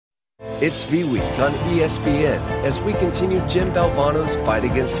It's V-Week on ESPN as we continue Jim Valvano's fight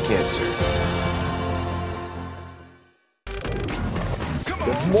against cancer.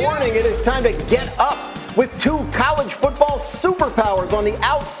 Good morning. It is time to get up with two college football superpowers on the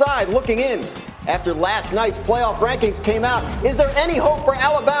outside looking in. After last night's playoff rankings came out, is there any hope for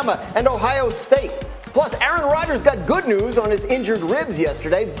Alabama and Ohio State? Plus, Aaron Rodgers got good news on his injured ribs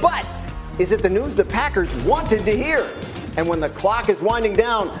yesterday, but is it the news the Packers wanted to hear? And when the clock is winding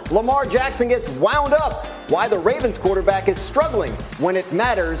down, Lamar Jackson gets wound up. Why the Ravens quarterback is struggling when it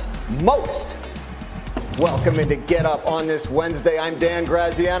matters most. Welcome into Get Up on this Wednesday. I'm Dan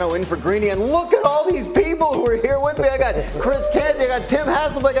Graziano in for Greeny, and look at all these people who are here with me. I got Chris Canty, I got Tim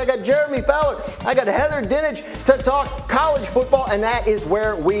Hasselbeck, I got Jeremy Fowler, I got Heather Dinich to talk college football, and that is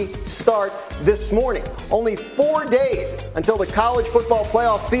where we start this morning. Only 4 days until the college football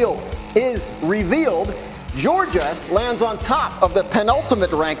playoff field is revealed. Georgia lands on top of the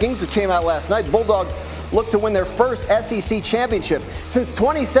penultimate rankings, which came out last night. The Bulldogs look to win their first SEC championship since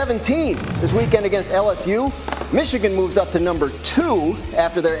 2017 this weekend against LSU. Michigan moves up to number 2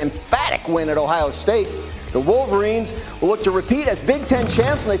 after their emphatic win at Ohio State. The Wolverines will look to repeat as Big Ten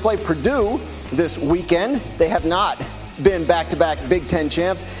champs when they play Purdue this weekend. They have not been back-to-back Big Ten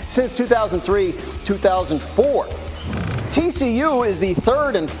champs since 2003-2004. TCU is the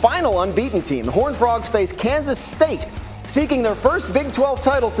third and final unbeaten team. The Horned Frogs face Kansas State, seeking their first Big 12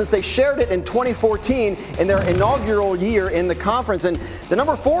 title since they shared it in 2014 in their inaugural year in the conference. And the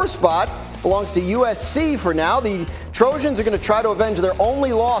number 4 spot belongs to USC for now. The Trojans are going to try to avenge their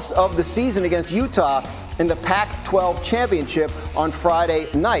only loss of the season against Utah in the Pac-12 championship on Friday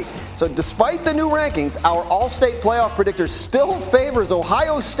night. So despite the new rankings, our all-state playoff predictor still favors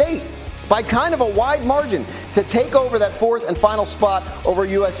Ohio State by kind of a wide margin to take over that 4th and final spot over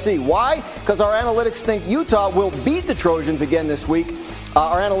USC. Why? Because our analytics think Utah will beat the Trojans again this week.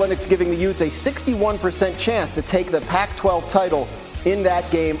 Our analytics giving the Utes a 61% chance to take the Pac-12 title in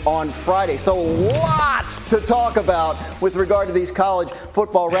that game on Friday. So lots to talk about with regard to these college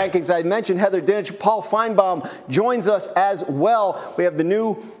football rankings. I mentioned Heather Dinich. Paul Feinbaum joins us as well. We have the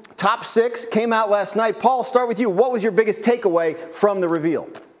new top 6 came out last night. Paul, I'll start with you. What was your biggest takeaway from the reveal?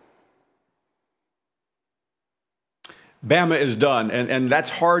 Bama is done, and that's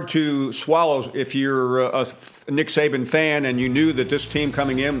hard to swallow if you're a Nick Saban fan and you knew that this team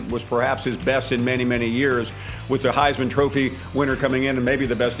coming in was perhaps his best in many, many years with the Heisman Trophy winner coming in and maybe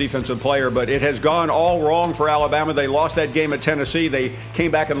the best defensive player. But it has gone all wrong for Alabama. They lost that game at Tennessee. They came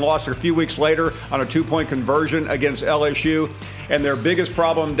back and lost a few weeks later on a 2-point conversion against LSU. And their biggest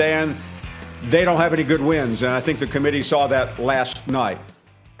problem, Dan, they don't have any good wins. And I think the committee saw that last night.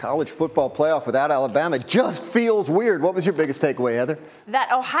 College football playoff without Alabama just feels weird. What was your biggest takeaway, Heather?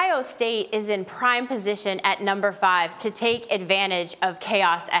 That Ohio State is in prime position at number 5 to take advantage of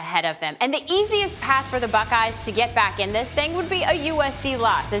chaos ahead of them. And the easiest path for the Buckeyes to get back in this thing would be a USC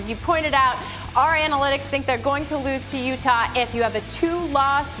loss. As you pointed out, our analytics think they're going to lose to Utah. If you have a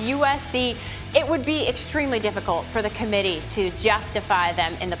 2-loss USC, it would be extremely difficult for the committee to justify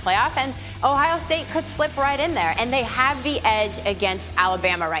them in the playoff. And Ohio State could slip right in there. And they have the edge against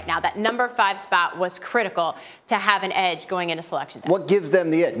Alabama right now. That number 5 spot was critical to have an edge going into selection time. What gives them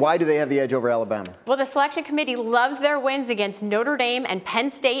the edge? Why do they have the edge over Alabama? Well, the selection committee loves their wins against Notre Dame and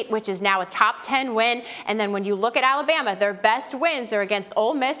Penn State, which is now a top 10 win. And then when you look at Alabama, their best wins are against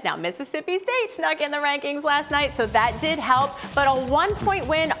Ole Miss. Now, Mississippi State snuck in the rankings last night, so that did help. But a 1-point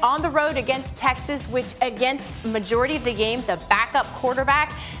win on the road against Texas, which against majority of the game, the backup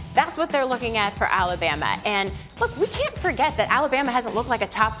quarterback, that's what they're looking at for Alabama. And look, we can't forget that Alabama hasn't looked like a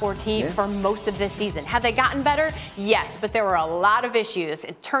top 4 team for most of this season. Have they gotten better? Yes, but there were a lot of issues,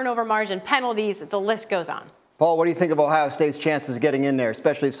 turnover margin, penalties, the list goes on. Paul, what do you think of Ohio State's chances of getting in there,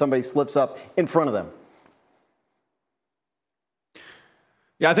 especially if somebody slips up in front of them?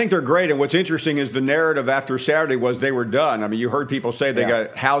 Yeah, I think they're great. And what's interesting is the narrative after Saturday was they were done. I mean, you heard people say they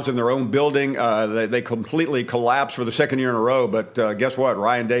got housed in their own building. They completely collapsed for the second year in a row. But guess what?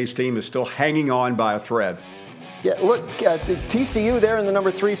 Ryan Day's team is still hanging on by a thread. Yeah, look, TCU, they're in the number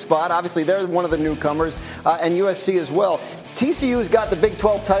 3 spot. Obviously, they're one of the newcomers, and USC as well. TCU's got the Big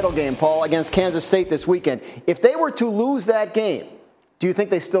 12 title game, Paul, against Kansas State this weekend. If they were to lose that game, do you think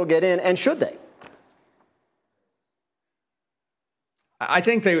they still get in, and should they? I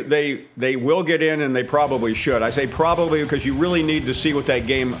think they will get in, and they probably should. I say probably because you really need to see what that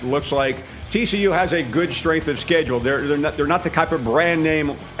game looks like. TCU has a good strength of schedule. They're not the type of brand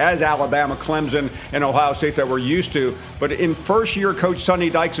name as Alabama, Clemson, and Ohio State that we're used to. But in first-year Coach Sonny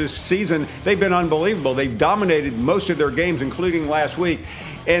Dykes' season, they've been unbelievable. They've dominated most of their games, including last week.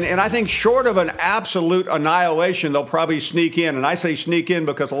 And I think short of an absolute annihilation, they'll probably sneak in. And I say sneak in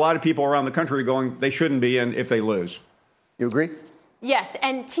because a lot of people around the country are going, they shouldn't be in if they lose. You agree? Yes,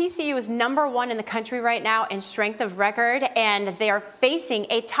 and TCU is number 1 in the country right now in strength of record, and they are facing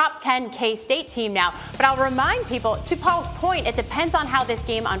a top 10 K-State team now. But I'll remind people, to Paul's point, it depends on how this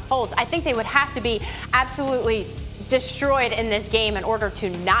game unfolds. I think they would have to be absolutely destroyed in this game in order to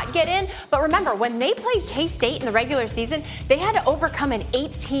not get in. But remember, when they played K-State in the regular season, they had to overcome an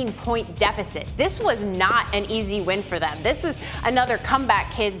 18-point deficit. This was not an easy win for them. This is another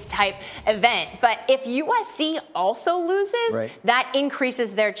comeback kids type event. But if USC also loses, that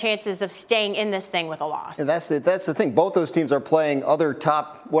increases their chances of staying in this thing with a loss. And that's the thing. Both those teams are playing other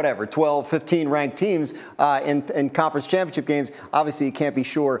top, 12, 15 ranked teams in conference championship games. Obviously, you can't be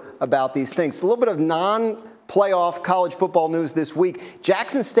sure about these things. A little bit of playoff college football news this week.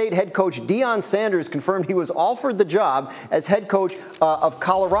 Jackson State head coach Deion Sanders confirmed he was offered the job as head coach of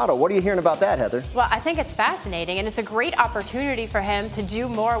Colorado. What are you hearing about that, Heather? Well, I think it's fascinating, and it's a great opportunity for him to do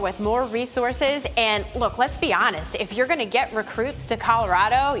more with more resources. And look, let's be honest. If you're going to get recruits to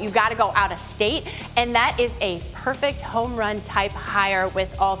Colorado, you got to go out of state. And that is a perfect home run type hire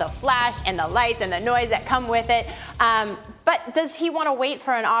with all the flash and the lights and the noise that come with it. But does he want to wait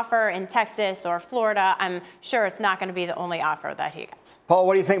for an offer in Texas or Florida? I'm sure it's not going to be the only offer that he gets. Paul,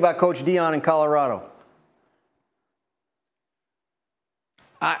 what do you think about Coach Deion in Colorado?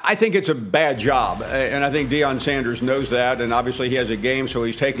 I think it's a bad job, and I think Deion Sanders knows that, and obviously he has a game, so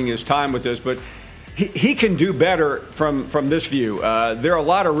he's taking his time with this, but he can do better from this view. There are a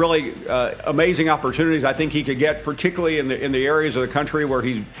lot of really amazing opportunities I think he could get, particularly in the areas of the country where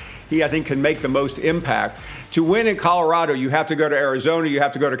he I think can make the most impact. To win in Colorado, you have to go to Arizona, you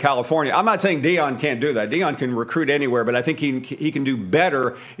have to go to California. I'm not saying Deion can't do that. Deion can recruit anywhere, but I think he can do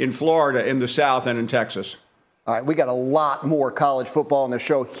better in Florida, in the South, and in Texas. All right, we got a lot more college football on the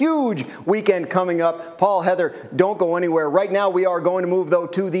show. Huge weekend coming up. Paul, Heather, don't go anywhere. Right now, we are going to move, though,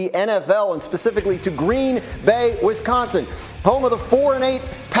 to the NFL, and specifically to Green Bay, Wisconsin, home of the 4-8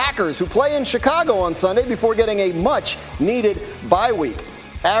 Packers, who play in Chicago on Sunday before getting a much-needed bye week.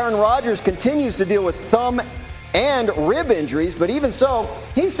 Aaron Rodgers continues to deal with thumb and rib injuries, but even so,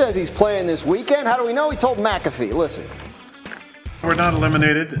 he says he's playing this weekend. How do we know? He told McAfee. Listen. We're not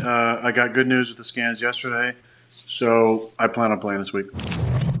eliminated. I got good news with the scans yesterday, so I plan on playing this week.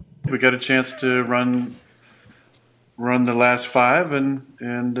 We got a chance to run the last 5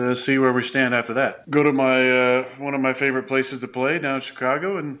 and see where we stand after that. Go to my one of my favorite places to play down in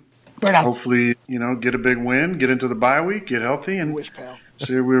Chicago and hopefully, get a big win, get into the bye week, get healthy, and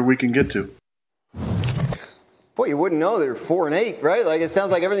see where we can get to. Boy, you wouldn't know they're 4-8, right? Like, it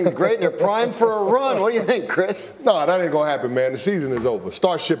sounds like everything's great and they're primed for a run. What do you think, Chris? No, that ain't going to happen, man. The season is over.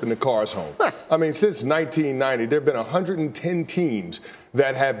 Start shipping the cars home. I mean, since 1990, there have been 110 teams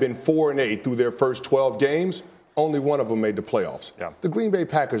that have been 4-8 through their first 12 games. Only one of them made the playoffs. Yeah. The Green Bay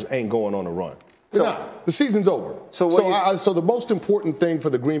Packers ain't going on a run. They're not. The season's over. So the most important thing for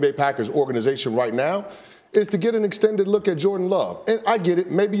the Green Bay Packers organization right now is to get an extended look at Jordan Love. And I get it.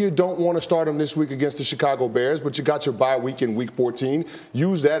 Maybe you don't want to start him this week against the Chicago Bears, but you got your bye week in week 14.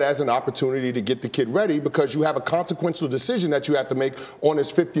 Use that as an opportunity to get the kid ready because you have a consequential decision that you have to make on his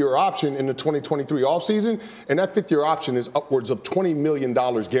fifth-year option in the 2023 offseason. And that fifth-year option is upwards of $20 million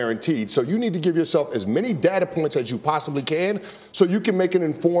guaranteed. So you need to give yourself as many data points as you possibly can so you can make an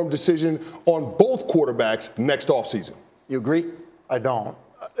informed decision on both quarterbacks next offseason. You agree? I don't.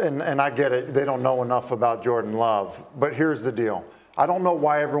 And I get it. They don't know enough about Jordan Love. But here's the deal. I don't know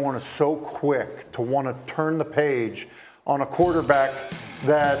why everyone is so quick to want to turn the page on a quarterback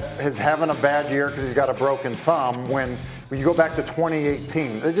that is having a bad year because he's got a broken thumb when you go back to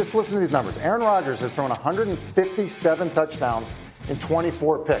 2018. Just listen to these numbers. Aaron Rodgers has thrown 157 touchdowns and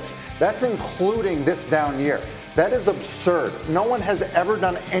 24 picks. That's including this down year. That is absurd. No one has ever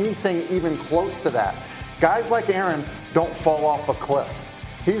done anything even close to that. Guys like Aaron don't fall off a cliff.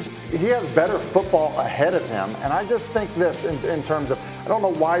 He has better football ahead of him, and I just think this in terms of, I don't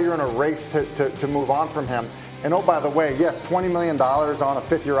know why you're in a race to move on from him. And oh, by the way, yes, $20 million on a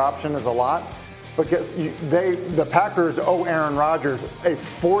fifth-year option is a lot, but the Packers owe Aaron Rodgers a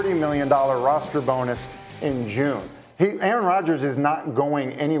 $40 million roster bonus in June. Aaron Rodgers is not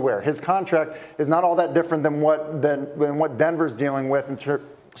going anywhere. His contract is not all that different than what Denver's dealing with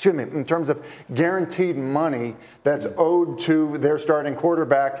in terms of guaranteed money that's owed to their starting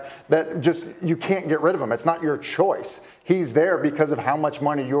quarterback, that just you can't get rid of him. It's not your choice. He's there because of how much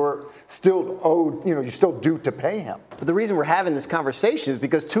money you're still owed, you still due to pay him. But the reason we're having this conversation is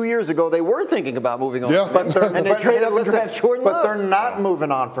because 2 years ago they were thinking about moving on. Yeah. And they traded up and draft Jordan Love. But they're not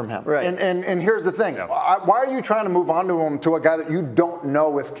moving on from him. Right. And here's the thing. Why are you trying to move on to him, to a guy that you don't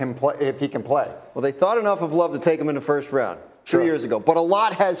know if he can play? Well, they thought enough of Love to take him in the first round. 2 years ago. But a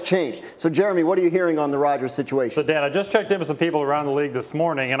lot has changed. So, Jeremy, what are you hearing on the Rodgers situation? So, Dan, I just checked in with some people around the league this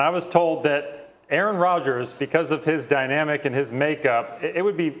morning, and I was told that Aaron Rodgers, because of his dynamic and his makeup, it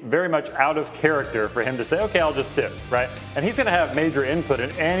would be very much out of character for him to say, okay, I'll just sit, right? And he's going to have major input in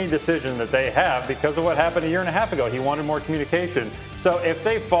any decision that they have because of what happened a year and a half ago. He wanted more communication. So if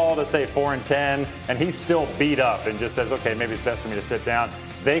they fall to, say, 4-10, and he's still beat up and just says, okay, maybe it's best for me to sit down,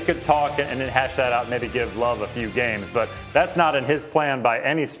 they could talk and then hash that out and maybe give Love a few games. But that's not in his plan by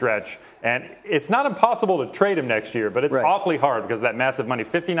any stretch. And it's not impossible to trade him next year, but it's awfully hard because of that massive money,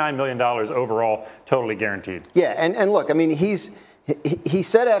 $59 million overall, totally guaranteed. Yeah, and look, I mean, he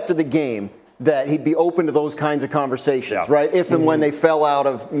said after the game that he'd be open to those kinds of conversations, right? If and when they fell out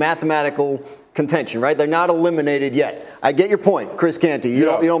of mathematical contention, right? They're not eliminated yet. I get your point, Chris Canty. You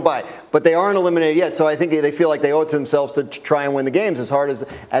don't buy it. But they aren't eliminated yet, so I think they feel like they owe it to themselves to try and win the games as hard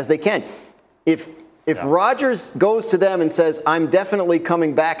as they can. If Rodgers goes to them and says, I'm definitely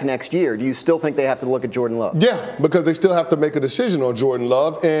coming back next year, do you still think they have to look at Jordan Love? Yeah, because they still have to make a decision on Jordan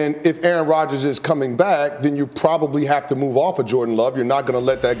Love. And if Aaron Rodgers is coming back, then you probably have to move off of Jordan Love. You're not going to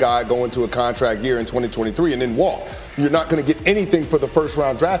let that guy go into a contract year in 2023 and then walk. You're not going to get anything for the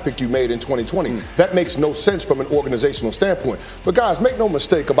first-round draft pick you made in 2020. That makes no sense from an organizational standpoint. But, guys, make no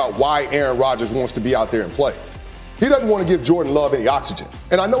mistake about why Aaron Rodgers wants to be out there and play. He doesn't want to give Jordan Love any oxygen.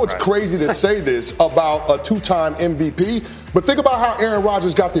 And I know it's crazy to say this about a two-time MVP, but think about how Aaron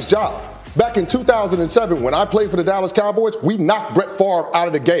Rodgers got this job. Back in 2007, when I played for the Dallas Cowboys, we knocked Brett Favre out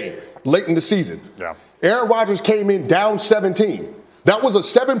of the game late in the season. Yeah. Aaron Rodgers came in down 17. That was a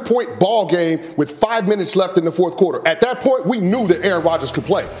 7-point ball game with 5 minutes left in the fourth quarter. At that point, we knew that Aaron Rodgers could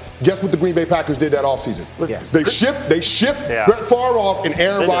play. Guess what the Green Bay Packers did that offseason? Yeah. They shipped Brett Favre off, and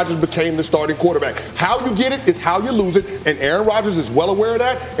Aaron Rodgers became the starting quarterback. How you get it is how you lose it, and Aaron Rodgers is well aware of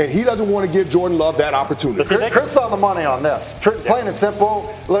that, and he doesn't want to give Jordan Love that opportunity. Chris on the money on this. Plain and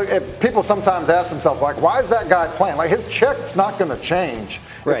simple, look, people sometimes ask themselves, like, why is that guy playing? Like, his check's not going to change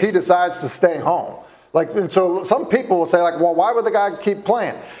if he decides to stay home. And so some people will say, well, why would the guy keep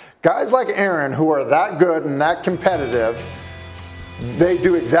playing? Guys like Aaron, who are that good and that competitive, they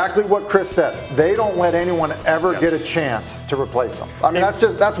do exactly what Chris said. They don't let anyone ever get a chance to replace them. I mean,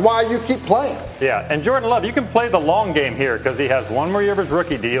 that's why you keep playing. Yeah, and Jordan Love, you can play the long game here because he has one more year of his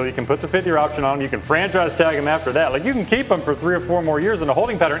rookie deal. You can put the 5th-year option on him. You can franchise tag him after that. Like, you can keep him for 3 or 4 more years in a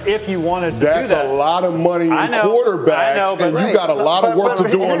holding pattern if you wanted to do that. That's a lot of money in quarterbacks, and you got a lot of work to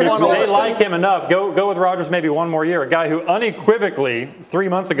do on this. They like him enough. Go with Rodgers maybe 1 more year. A guy who unequivocally 3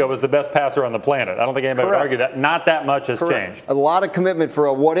 months ago was the best passer on the planet. I don't think anybody would argue that. Not that much has changed. A lot of commitment for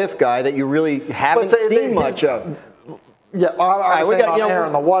a what-if guy that you really haven't seen much of. Yeah, I was saying on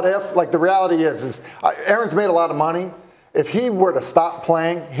Aaron, the what-if, like the reality is Aaron's made a lot of money. If he were to stop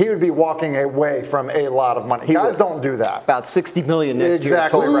playing, he would be walking away from a lot of money. Guys don't do that. About $60 million next year.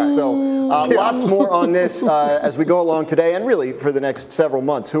 Exactly right. So lots more on this as we go along today and really for the next several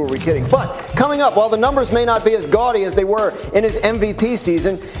months. Who are we kidding? But coming up, while the numbers may not be as gaudy as they were in his MVP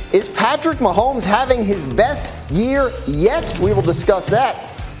season, is Patrick Mahomes having his best year yet? We will discuss that.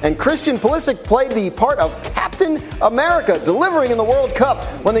 And Christian Pulisic played the part of Captain America, delivering in the World Cup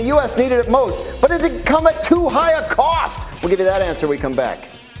when the U.S. needed it most. But it didn't come at too high a cost. We'll give you that answer when we come back.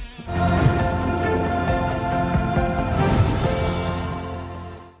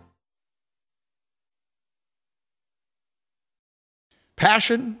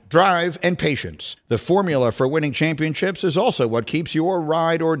 Passion, drive, and patience. The formula for winning championships is also what keeps your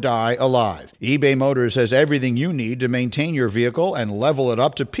ride or die alive. eBay Motors has everything you need to maintain your vehicle and level it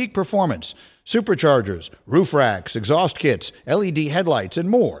up to peak performance. Superchargers, roof racks, exhaust kits, LED headlights, and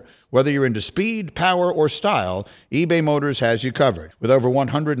more. Whether you're into speed, power, or style, eBay Motors has you covered. With over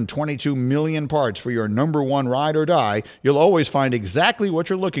 122 million parts for your number one ride or die, you'll always find exactly what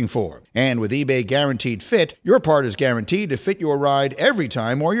you're looking for. And with eBay Guaranteed Fit, your part is guaranteed to fit your ride every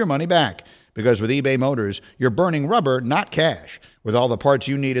time or your money back. Because with eBay Motors, you're burning rubber, not cash. With all the parts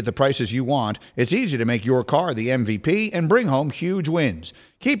you need at the prices you want, it's easy to make your car the MVP and bring home huge wins.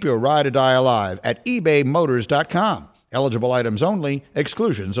 Keep your ride or die alive at ebaymotors.com. Eligible items only.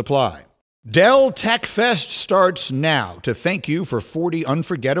 Exclusions apply. Dell Tech Fest starts now. To thank you for 40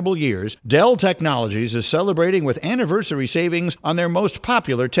 unforgettable years, Dell Technologies is celebrating with anniversary savings on their most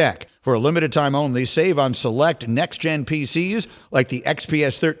popular tech. For a limited time only, save on select next-gen PCs like the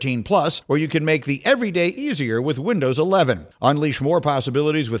XPS 13 Plus, or you can make the everyday easier with Windows 11. Unleash more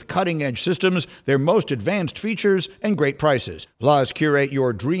possibilities with cutting-edge systems, their most advanced features, and great prices. Plus, curate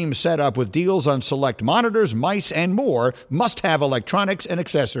your dream setup with deals on select monitors, mice, and more must-have electronics and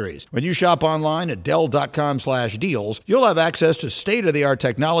accessories. When you shop online at Dell.com/deals, you'll have access to state-of-the-art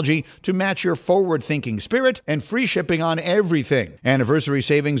technology to match your forward-thinking spirit and free shipping on everything. Anniversary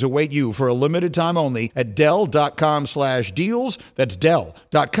savings await you for a limited time only at Dell.com/deals. That's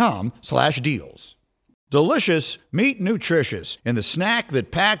Dell.com/deals. Delicious, meet nutritious. In the snack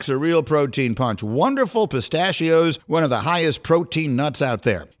that packs a real protein punch, Wonderful Pistachios, one of the highest protein nuts out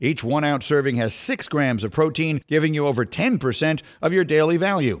there. Each 1 ounce serving has 6 grams of protein, giving you over 10% of your daily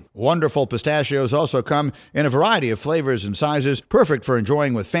value. Wonderful Pistachios also come in a variety of flavors and sizes, perfect for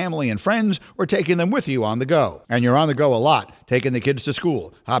enjoying with family and friends or taking them with you on the go. And you're on the go a lot, taking the kids to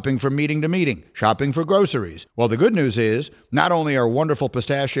school, hopping from meeting to meeting, shopping for groceries. Well, the good news is, not only are Wonderful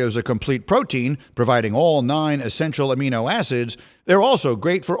Pistachios a complete protein, providing all 9 essential amino acids, they're also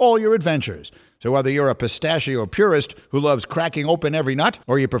great for all your adventures. So whether you're a pistachio purist who loves cracking open every nut,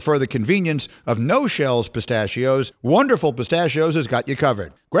 or you prefer the convenience of no-shells pistachios, Wonderful Pistachios has got you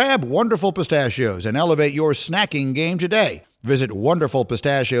covered. Grab Wonderful Pistachios and elevate your snacking game today. Visit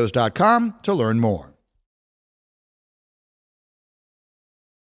wonderfulpistachios.com to learn more.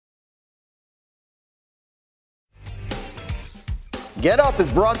 Get Up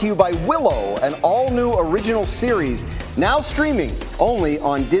is brought to you by Willow, an all-new original series, now streaming only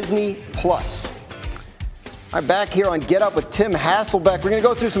on Disney+. All right, back here on Get Up with Tim Hasselbeck. We're going to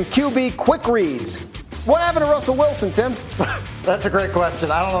go through some QB quick reads. What happened to Russell Wilson, Tim? That's a great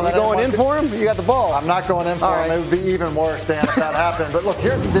question. I don't know. You going in for him? You got the ball. I'm not going in for him. It would be even worse, Dan, if that happened. But look,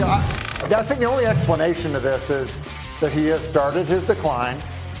 here's the deal. I think the only explanation to this is that he has started his decline,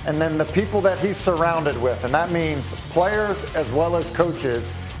 and then the people that he's surrounded with, and that means players as well as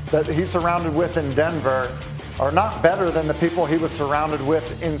coaches that he's surrounded with in Denver, are not better than the people he was surrounded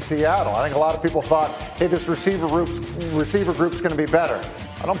with in Seattle. I think a lot of people thought, hey, this receiver group's going to be better.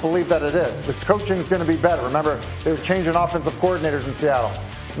 I don't believe that it is. This coaching is going to be better. Remember, they were changing offensive coordinators in Seattle.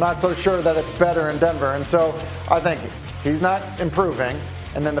 I'm not so sure that it's better in Denver. And so I think he's not improving,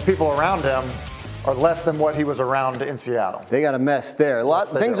 and then the people around him are less than what he was around in Seattle. They got a mess there.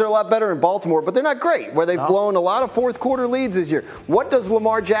 Things are a lot better in Baltimore, but they're not great, where they've blown a lot of fourth quarter leads this year. What does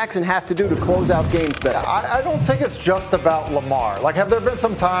Lamar Jackson have to do to close out games better? I don't think it's just about Lamar. Like, have there been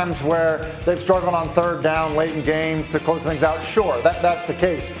some times where they've struggled on third down late in games to close things out? Sure, that's the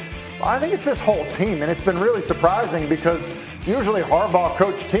case. I think it's this whole team, and it's been really surprising because usually Harbaugh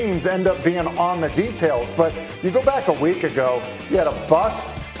coach teams end up being on the details. But you go back a week ago, you had a bust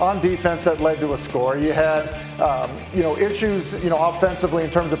on defense that led to a score. You had, issues, offensively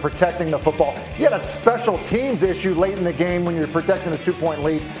in terms of protecting the football. You had a special teams issue late in the game when you're protecting a 2-point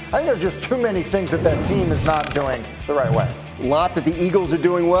lead. I think there's just too many things that team is not doing the right way. A lot that the Eagles are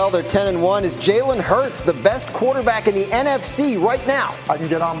doing well. They're 10-1. Is Jalen Hurts the best quarterback in the NFC right now? I can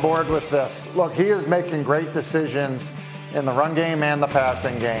get on board with this. Look, he is making great decisions in the run game and the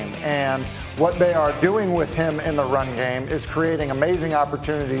passing game. And what they are doing with him in the run game is creating amazing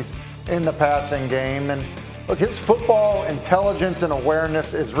opportunities in the passing game. And look, his football intelligence and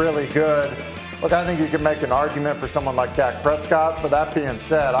awareness is really good. Look, I think you can make an argument for someone like Dak Prescott. But that being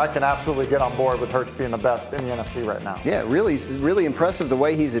said, I can absolutely get on board with Hurts being the best in the NFC right now. Yeah, really impressive the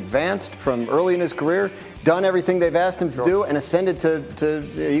way he's advanced from early in his career, done everything they've asked him to do, and ascended to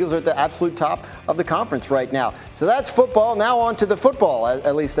the Eagles are at the absolute top of the conference right now. So that's football. Now on to the football,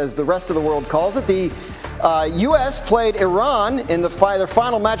 at least as the rest of the world calls it. The U.S. played Iran in their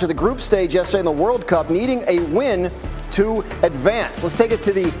final match of the group stage yesterday in the World Cup, needing a win to advance. Let's take it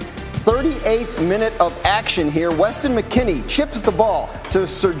to the 38th minute of action here. Weston McKennie chips the ball to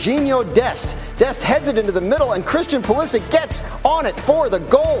Serginho Dest. Dest heads it into the middle, and Christian Pulisic gets on it for the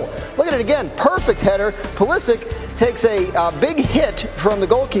goal. Look at it again. Perfect header. Pulisic takes a big hit from the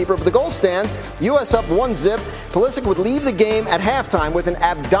goalkeeper, but the goal stands. U.S. up 1-0. Pulisic would leave the game at halftime with an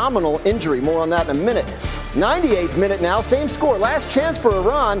abdominal injury. More on that in a minute. 98th minute now, same score. Last chance for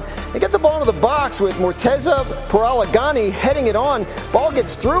Iran. They get the ball into the box with Morteza Paralagani heading it on. Ball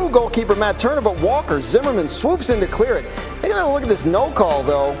gets through goalkeeper Matt Turner, but Walker Zimmerman swoops in to clear it. Take a look at this no call,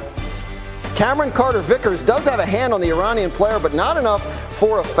 though. Cameron Carter-Vickers does have a hand on the Iranian player, but not enough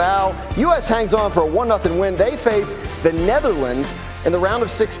for a foul. U.S. hangs on for a 1-0 win. They face the Netherlands in the round of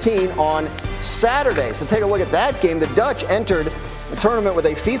 16 on Saturday. So take a look at that game. The Dutch entered the tournament with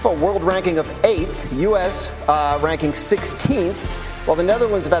a FIFA world ranking of 8th, U.S. Ranking 16th. While the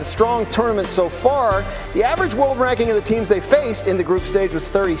Netherlands have had a strong tournament so far, the average world ranking of the teams they faced in the group stage was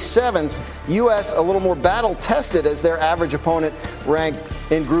 37th. U.S. a little more battle-tested as their average opponent ranked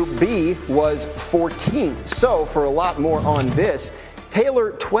in Group B was 14th. So for a lot more on this,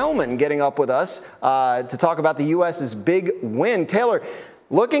 Taylor Twellman getting up with us to talk about the U.S.'s big win. Taylor,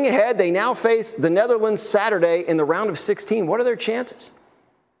 looking ahead, they now face the Netherlands Saturday in the round of 16. What are their chances?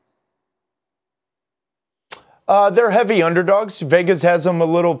 They're heavy underdogs. Vegas has them a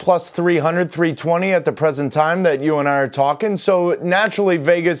little plus 300, 320 at the present time that you and I are talking. So naturally,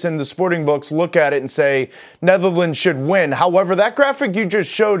 Vegas and the sporting books look at it and say Netherlands should win. However, that graphic you just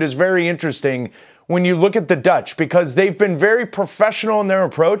showed is very interesting when you look at the Dutch because they've been very professional in their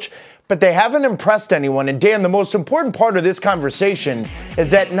approach, but they haven't impressed anyone. And Dan, the most important part of this conversation is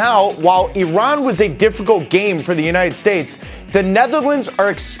that now, while Iran was a difficult game for the United States, the Netherlands are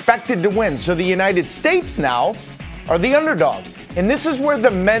expected to win. So the United States now are the underdog. And this is where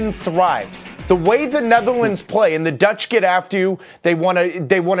the men thrive. The way the Netherlands play and the Dutch get after you, they want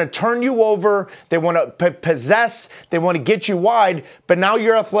to turn you over, they want to possess, they want to get you wide, but now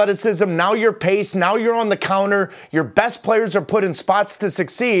your athleticism, now your pace, now you're on the counter, your best players are put in spots to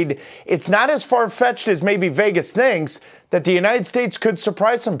succeed. It's not as far-fetched as maybe Vegas thinks that the United States could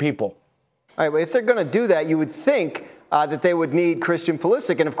surprise some people. All right, but if they're going to do that, you would think that they would need Christian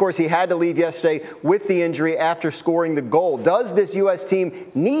Pulisic. And, of course, he had to leave yesterday with the injury after scoring the goal. Does this U.S. team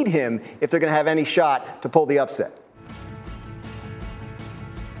need him if they're going to have any shot to pull the upset?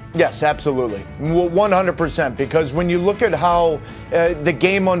 Yes, absolutely. 100%. Because when you look at how the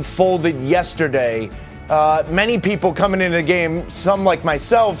game unfolded yesterday, many people coming into the game, some like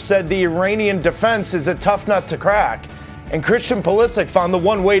myself, said the Iranian defense is a tough nut to crack. And Christian Pulisic found the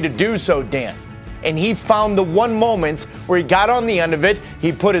one way to do so, Dan. And he found the one moment where he got on the end of it,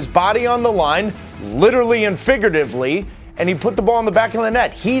 he put his body on the line, literally and figuratively, and he put the ball in the back of the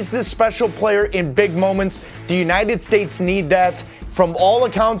net. He's this special player in big moments. The United States need that. From all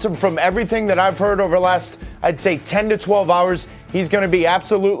accounts and from everything that I've heard over the last, I'd say 10 to 12 hours, he's going to be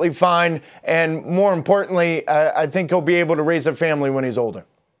absolutely fine. And more importantly, I think he'll be able to raise a family when he's older.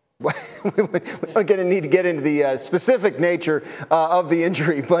 We're going to need to get into the specific nature of the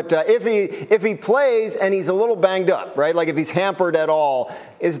injury, but if he plays and he's a little banged up, right? Like if he's hampered at all,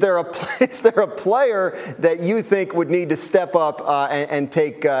 is there a player that you think would need to step up and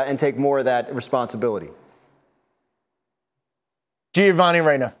take more of that responsibility? Giovanni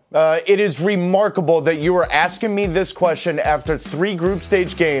Reyna. It is remarkable that you are asking me this question after 3 group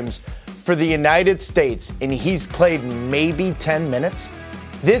stage games for the United States, and he's played maybe 10 minutes.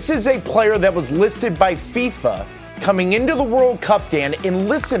 This is a player that was listed by FIFA coming into the World Cup, Dan, and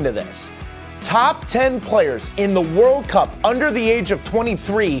listen to this. Top 10 players in the World Cup under the age of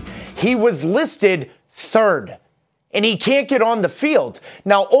 23, he was listed 3rd. And he can't get on the field.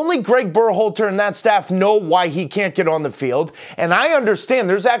 Now, only Greg Berhalter and that staff know why he can't get on the field. And I understand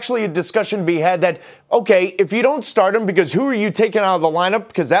there's actually a discussion to be had that, okay, if you don't start him, because who are you taking out of the lineup?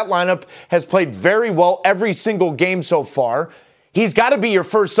 Because that lineup has played very well every single game so far. He's got to be your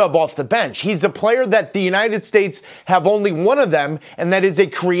first sub off the bench. He's a player that the United States have only one of them, and that is a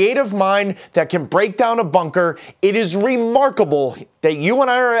creative mind that can break down a bunker. It is remarkable that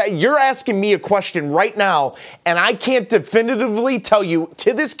you're asking me a question right now, and I can't definitively tell you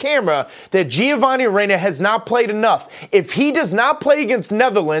to this camera that Giovanni Reyna has not played enough. If he does not play against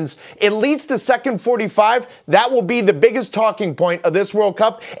Netherlands, at least the second 45, that will be the biggest talking point of this World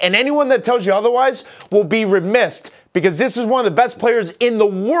Cup, and anyone that tells you otherwise will be remiss, because this is one of the best players in the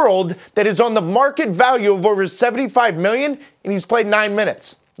world that is on the market value of over $75 million, and he's played 9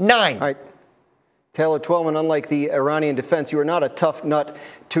 minutes. 9. All right. Taylor Twellman, unlike the Iranian defense, you are not a tough nut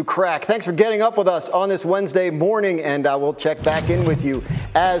to crack. Thanks for getting up with us on this Wednesday morning, and we'll check back in with you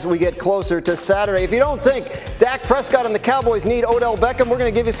as we get closer to Saturday. If you don't think Dak Prescott and the Cowboys need Odell Beckham, we're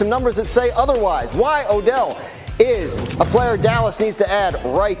going to give you some numbers that say otherwise. Why Odell is a player Dallas needs to add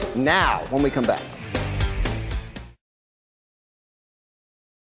right now when we come back.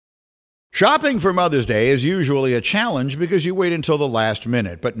 Shopping for Mother's Day is usually a challenge because you wait until the last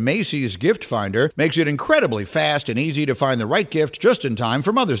minute, but Macy's Gift Finder makes it incredibly fast and easy to find the right gift just in time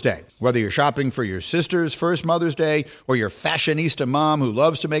for Mother's Day. Whether you're shopping for your sister's first Mother's Day or your fashionista mom who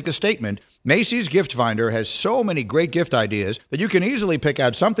loves to make a statement, Macy's Gift Finder has so many great gift ideas that you can easily pick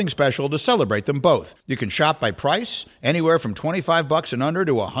out something special to celebrate them both. You can shop by price, anywhere from $25 and under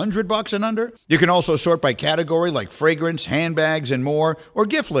to $100 and under. You can also sort by category like fragrance, handbags, and more, or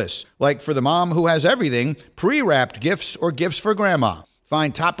gift lists, like for the mom who has everything, pre-wrapped gifts or gifts for grandma.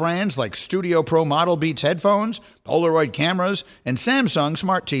 Find top brands like Studio Pro Model Beats headphones, Polaroid cameras, and Samsung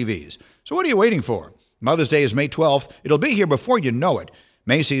smart TVs. So what are you waiting for? Mother's Day is May 12th. It'll be here before you know it.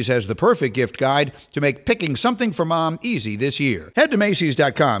 Macy's has the perfect gift guide to make picking something for mom easy this year. Head to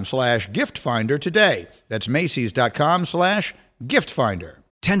Macys.com/gift finder today. That's Macys.com/gift finder.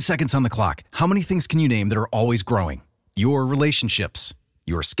 10 seconds on the clock. How many things can you name that are always growing? Your relationships,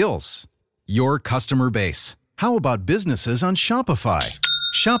 your skills, your customer base. How about businesses on Shopify?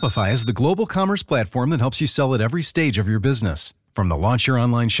 Shopify is the global commerce platform that helps you sell at every stage of your business. From the launch your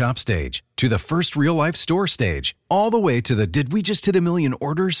online shop stage, to the first real-life store stage, all the way to the did we just hit a million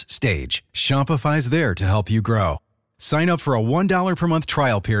orders stage, Shopify's there to help you grow. Sign up for a $1 per month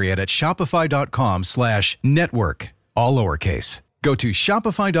trial period at shopify.com/network, all lowercase. Go to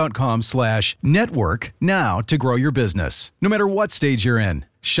shopify.com/network now to grow your business, no matter what stage you're in.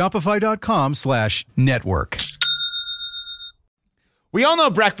 Shopify.com/network. We all know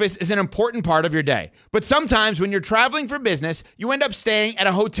breakfast is an important part of your day, but sometimes when you're traveling for business, you end up staying at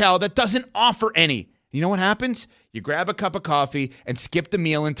a hotel that doesn't offer any. You know what happens? You grab a cup of coffee and skip the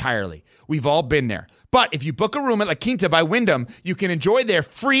meal entirely. We've all been there. But if you book a room at La Quinta by Wyndham, you can enjoy their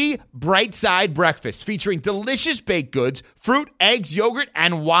free Bright Side breakfast featuring delicious baked goods, fruit, eggs, yogurt,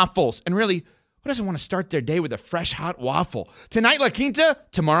 and waffles. And really, who doesn't want to start their day with a fresh hot waffle? Tonight, La Quinta,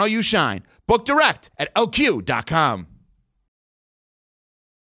 tomorrow you shine. Book direct at lq.com.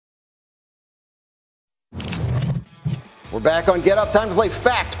 We're back on Get Up. Time to play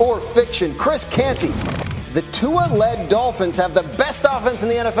Fact or Fiction. Chris Canty. The Tua-led Dolphins have the best offense in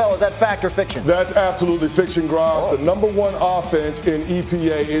the NFL. Is that fact or fiction? That's absolutely fiction, Groff. The number one offense in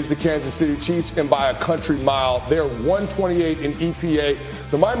EPA is the Kansas City Chiefs, and by a country mile. They're 128 in EPA.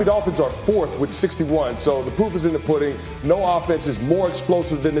 The Miami Dolphins are fourth with 61, so the proof is in the pudding. No offense is more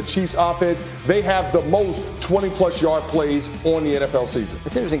explosive than the Chiefs' offense. They have the most 20-plus yard plays on the NFL season.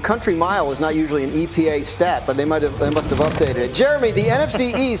 It's interesting. Country mile is not usually an EPA stat, but they must have updated it. Jeremy, the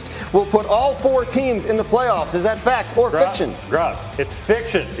NFC East will put all four teams in the playoffs. Is that fact or fiction? Gross. It's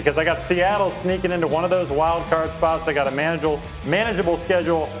fiction because I got Seattle sneaking into one of those wild card spots. I got a manageable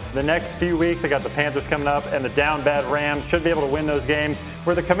schedule the next few weeks. I got the Panthers coming up and the down bad Rams. Should be able to win those games.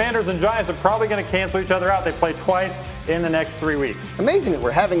 Where the Commanders and Giants are probably going to cancel each other out. They play twice in the next 3 weeks. Amazing that we're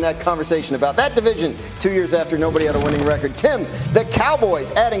having that conversation about that division 2 years after nobody had a winning record. Tim, the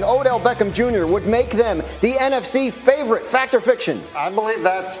Cowboys adding Odell Beckham Jr. would make them the NFC favorite. Fact or fiction? I believe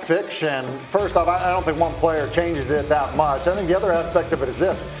that's fiction. First off, I don't think one player changes it that much. I think the other aspect of it is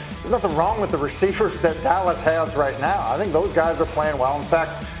this. There's nothing wrong with the receivers that Dallas has right now. I think those guys are playing well. In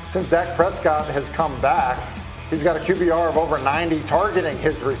fact, since Dak Prescott has come back, he's got a QBR of over 90 targeting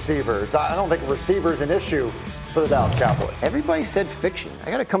his receivers. I don't think receiver is an issue for the Dallas Cowboys. Everybody said fiction.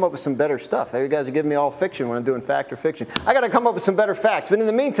 I got to come up with some better stuff. You guys are giving me all fiction when I'm doing fact or fiction. I got to come up with some better facts. But in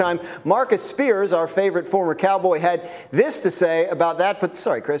the meantime, Marcus Spears, our favorite former Cowboy, had this to say about that. But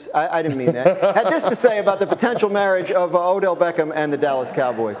sorry, Chris, I didn't mean that. Had this to say about the potential marriage of Odell Beckham and the Dallas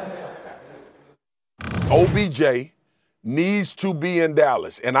Cowboys. OBJ needs to be in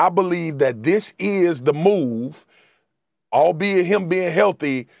Dallas. And I believe that this is the move, albeit him being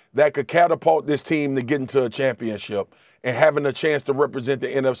healthy, that could catapult this team to get into a championship and having a chance to represent the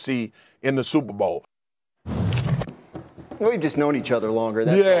NFC in the Super Bowl. We've just known each other longer.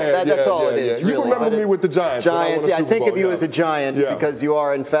 That's all it is. You remember me with the Giants. Giants, I think of you as a Giant because you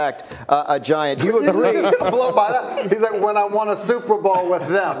are, in fact, a Giant. You agree? He's going to blow by that. He's like, when I won a Super Bowl with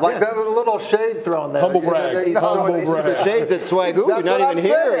them. Like that little shade thrown there. Humble brag. Humble brag. The shades at Swagoo. You're not even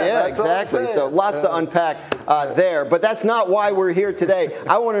here. Yeah, exactly. So lots to unpack there. But that's not why we're here today.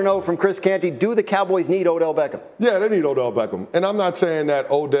 I want to know from Chris Canty, do the Cowboys need Odell Beckham? Yeah, they need Odell Beckham. And I'm not saying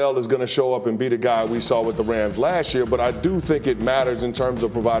that Odell is going to show up and be the guy we saw with the Rams last year, but I do think it matters in terms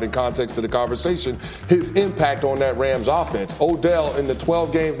of providing context to the conversation, his impact on that Rams offense. Odell, in the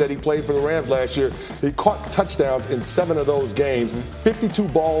 12 games that he played for the Rams last year, he caught touchdowns in 7 of those games, 52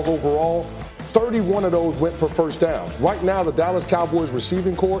 balls overall. 31 of those went for first downs. Right now, the Dallas Cowboys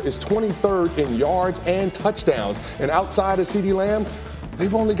receiving corps is 23rd in yards and touchdowns. And outside of CeeDee Lamb,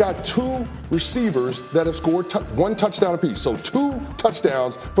 they've only got 2 receivers that have scored 1 touchdown apiece. So 2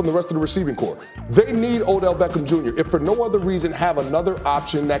 touchdowns from the rest of the receiving corps. They need Odell Beckham Jr. If for no other reason, have another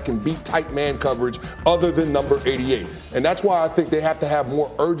option that can beat tight man coverage other than number 88. And that's why I think they have to have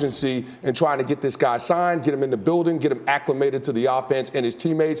more urgency in trying to get this guy signed, get him in the building, get him acclimated to the offense and his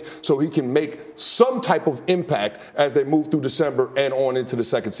teammates so he can make some type of impact as they move through December and on into the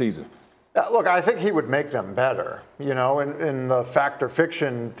second season. Look, I think he would make them better, you know, and the fact or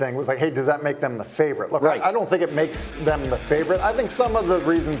fiction thing was like, hey, does that make them the favorite? Look, right. I don't think it makes them the favorite. I think some of the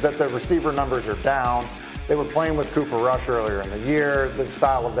reasons that the receiver numbers are down They were playing with Cooper Rush earlier in the year. The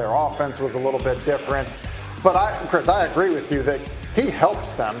style of their offense was a little bit different. But Chris, I agree with you that he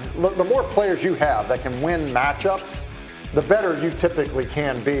helps them. The more players you have that can win matchups, the better you typically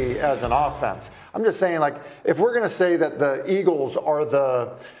can be as an offense. I'm just saying, like, if we're going to say that the Eagles are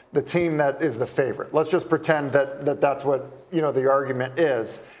the team that is the favorite, let's just pretend that that's what, the argument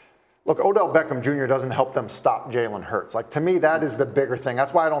is. Look, Odell Beckham Jr. doesn't help them stop Jalen Hurts. Like, to me, that is the bigger thing.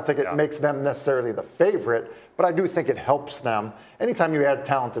 That's why I don't think it makes them necessarily the favorite, but I do think it helps them. Anytime you add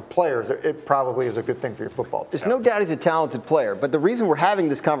talented players, it probably is a good thing for your football team. There's no doubt he's a talented player, but the reason we're having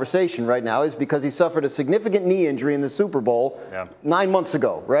this conversation right now is because he suffered a significant knee injury in the Super Bowl 9 months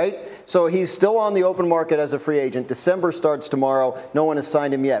ago, right? So he's still on the open market as a free agent. December starts tomorrow. No one has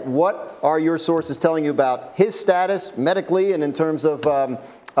signed him yet. What are your sources telling you about his status medically and in terms of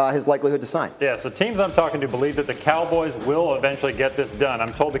his likelihood to sign? Yeah, so teams I'm talking to believe that the Cowboys will eventually get this done.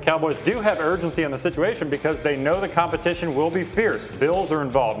 I'm told the Cowboys do have urgency on the situation because they know the competition will be fierce. Bills are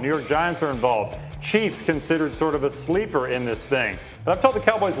involved. New York Giants are involved. Chiefs considered sort of a sleeper in this thing. But I'm told the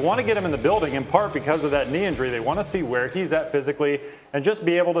Cowboys want to get him in the building in part because of that knee injury. They want to see where he's at physically and just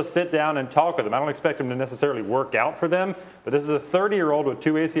be able to sit down and talk with him. I don't expect him to necessarily work out for them, but this is a 30-year-old with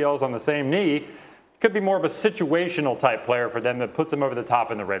 2 ACLs on the same knee. Could be more of a situational type player for them that puts him over the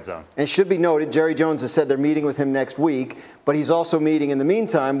top in the red zone. And should be noted, Jerry Jones has said they're meeting with him next week, but he's also meeting in the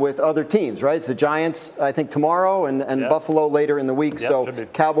meantime with other teams, right? It's the Giants, I think, tomorrow and Buffalo later in the week. So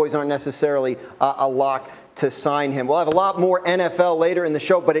Cowboys aren't necessarily a lock to sign him. We'll have a lot more NFL later in the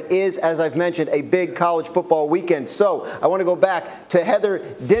show, but it is, as I've mentioned, a big college football weekend. So I want to go back to Heather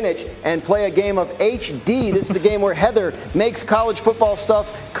Dinich and play a game of HD. This is a game where Heather makes college football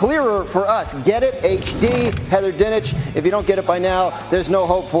stuff clearer for us. Get it? HD, Heather Dinich. If you don't get it by now, there's no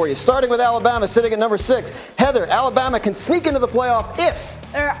hope for you. Starting with Alabama, sitting at number 6. Heather, Alabama can sneak into the playoff if...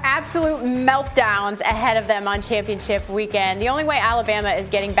 There are absolute meltdowns ahead of them on championship weekend. The only way Alabama is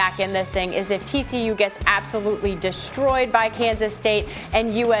getting back in this thing is if TCU gets absolutely destroyed by Kansas State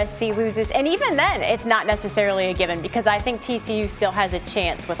and USC loses. And even then, it's not necessarily a given because I think TCU still has a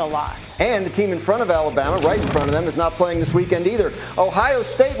chance with a loss. And the team in front of Alabama, right in front of them, is not playing this weekend either. Ohio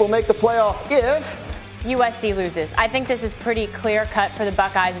State will make the playoff if... USC loses. I think this is pretty clear cut for the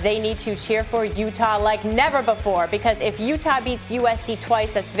Buckeyes. They need to cheer for Utah like never before because if Utah beats USC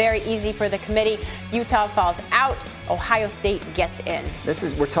twice, that's very easy for the committee. Utah falls out. Ohio State gets in.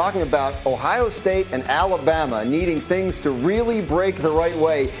 We're talking about Ohio State and Alabama needing things to really break the right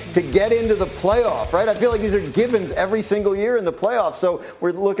way to get into the playoff, right? I feel like these are givens every single year in the playoff. So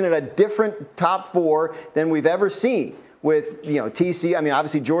we're looking at a different top 4 than we've ever seen. With, TCU, I mean,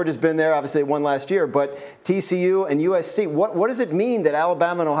 obviously Georgia's been there, obviously they won last year, but TCU and USC, what does it mean that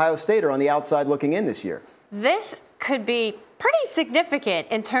Alabama and Ohio State are on the outside looking in this year? This could be pretty significant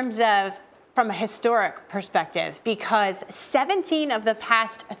in terms of from a historic perspective because 17 of the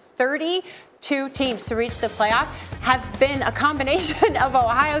past 32 teams to reach the playoff have been a combination of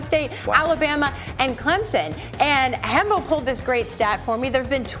Ohio State, Alabama, and Clemson. And Hembo pulled this great stat for me. There have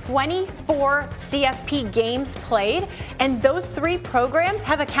been 24 CFP games played, and those 3 programs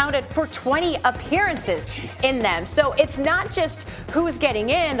have accounted for 20 appearances in them. So it's not just who's getting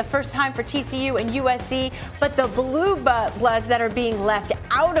in the first time for TCU and USC, but the blue bloods that are being left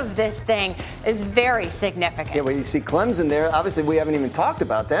out of this thing is very significant. Yeah, well, you see Clemson there. Obviously, we haven't even talked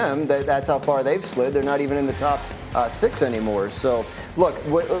about them. That's how far they've slid. They're not even in the top 6 anymore. So, look,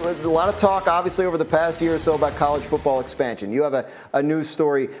 a lot of talk, obviously, over the past year or so about college football expansion. You have a news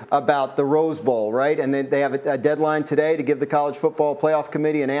story about the Rose Bowl, right? And they have a deadline today to give the College Football Playoff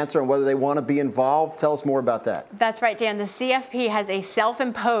Committee an answer on whether they want to be involved. Tell us more about that. That's right, Dan. The CFP has a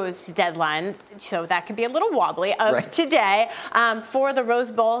self-imposed deadline, so that could be a little wobbly, of today for the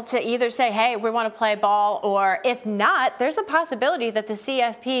Rose Bowl to either say, hey, we want to play ball, or if not, there's a possibility that the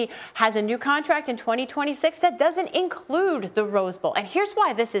CFP has a new contract in 2026 that doesn't include the Rose Bowl. And here's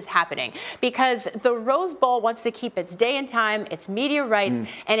why this is happening. Because the Rose Bowl wants to keep its day and time, its media rights,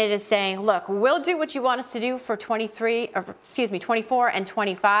 and it is saying, look, we'll do what you want us to do for 24 and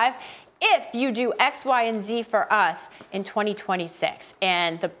 25 if you do X, Y, and Z for us in 2026.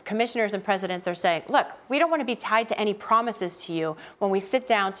 And the commissioners and presidents are saying, look, we don't want to be tied to any promises to you when we sit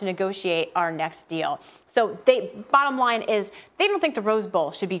down to negotiate our next deal. So bottom line is they don't think the Rose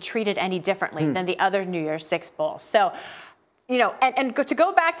Bowl should be treated any differently than the other New Year's Six Bowls. So and to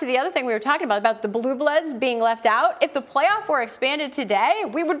go back to the other thing we were talking about the Blue Bloods being left out, if the playoff were expanded today,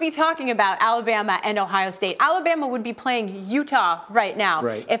 we would be talking about Alabama and Ohio State. Alabama would be playing Utah right now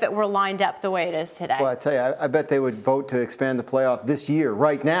if it were lined up the way it is today. Well, I tell you, I bet they would vote to expand the playoff this year,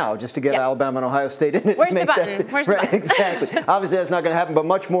 right now, just to get Alabama and Ohio State in it. Where's the button? Where's the button? Exactly. Obviously, that's not going to happen, but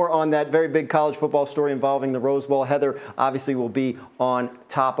much more on that very big college football story involving the Rose Bowl. Heather obviously will be on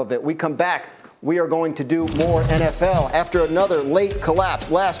top of it. We come back. We are going to do more NFL. After another late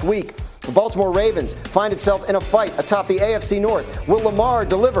collapse last week, the Baltimore Ravens find itself in a fight atop the AFC North. Will Lamar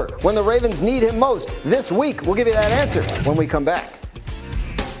deliver when the Ravens need him most? This week, we'll give you that answer when we come back.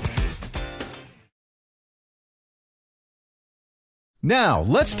 Now,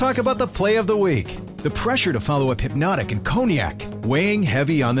 let's talk about the play of the week. The pressure to follow up Hypnotic and Cognac, weighing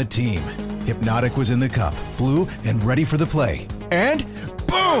heavy on the team. Hypnotic was in the cup, blue, and ready for the play. And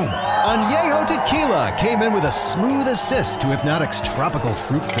boom! Añejo Tequila came in with a smooth assist to Hypnotic's tropical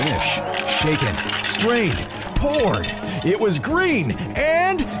fruit finish. Shaken, strained, poured. It was green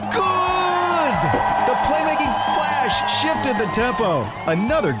and good! The playmaking splash shifted the tempo.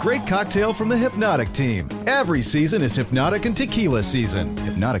 Another great cocktail from the Hypnotic team. Every season is Hypnotic and Tequila season.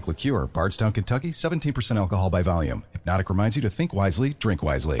 Hypnotic Liqueur, Bardstown, Kentucky, 17% alcohol by volume. Hypnotic reminds you to think wisely, drink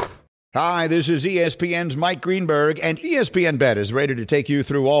wisely. Hi, this is ESPN's Mike Greenberg, and ESPN Bet is ready to take you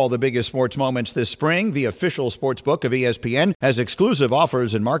through all the biggest sports moments this spring. The official sports book of ESPN has exclusive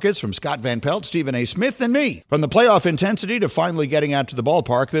offers and markets from Scott Van Pelt, Stephen A. Smith, and me. From the playoff intensity to finally getting out to the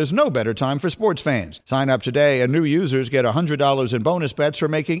ballpark, there's no better time for sports fans. Sign up today, and new users get $100 in bonus bets for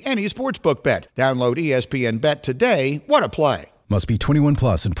making any sportsbook bet. Download ESPN Bet today. What a play. Must be 21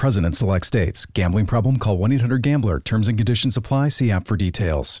 plus and present in select states. Gambling problem? Call 1-800-GAMBLER. Terms and conditions apply. See app for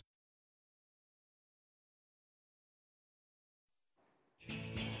details.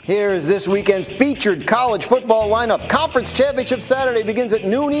 Here is this weekend's featured college football lineup. Conference Championship Saturday begins at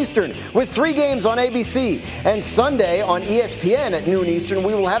noon Eastern with 3 games on ABC. And Sunday on ESPN at noon Eastern,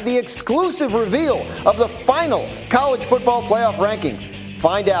 we will have the exclusive reveal of the final college football playoff rankings.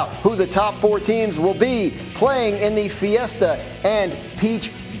 Find out who the top 4 teams will be playing in the Fiesta and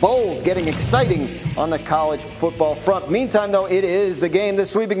Peach Bowls. Getting exciting on the college football front. Meantime, though, it is the game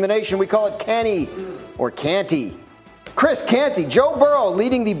that's sweeping the nation. We call it Canny or Canty. Chris Canty, Joe Burrow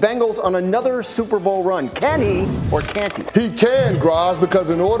leading the Bengals on another Super Bowl run. Can he or can't he? He can, Graz, because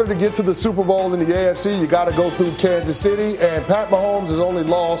in order to get to the Super Bowl in the AFC, you got to go through Kansas City, and Pat Mahomes has only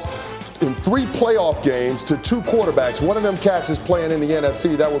lost in 3 playoff games to 2 quarterbacks. One of them cats is playing in the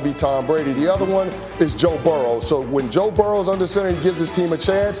NFC. That would be Tom Brady. The other one is Joe Burrow. So when Joe Burrow's under center and gives his team a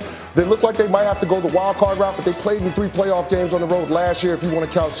chance, they look like they might have to go the wild card route, but they played in 3 playoff games on the road last year if you want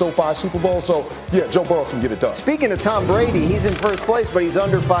to count SoFi Super Bowl. So, yeah, Joe Burrow can get it done. Speaking of Tom Brady, he's in first place, but he's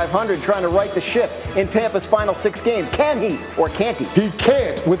under 500, trying to right the ship in Tampa's final 6 games. Can he or can't he? He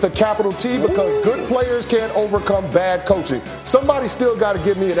can't with a capital T because good players can't overcome bad coaching. Somebody still got to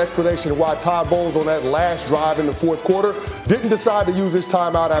give me an explanation of why Todd Bowles on that last drive in the 4th quarter didn't decide to use his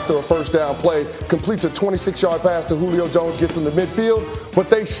timeout after a first down play, completes a 26-yard pass to Julio Jones, gets in the midfield, but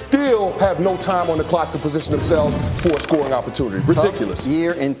they still have no time on the clock to position themselves for a scoring opportunity. Ridiculous. Tough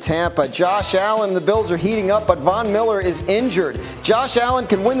year in Tampa. Josh Allen, the Bills are heating up, but Von Miller is injured. Josh Allen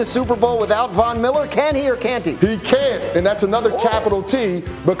can win the Super Bowl without Von Miller. Can he or can't he? He can't, and that's another capital T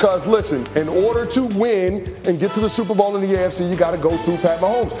because, listen, in order to win and get to the Super Bowl in the AFC, you got to go through Pat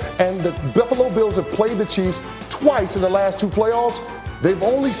Mahomes. And the Buffalo Bills have played the Chiefs twice in the last 2 playoffs. They've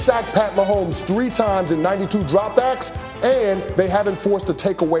only sacked Pat Mahomes 3 times in 92 dropbacks, and they haven't forced a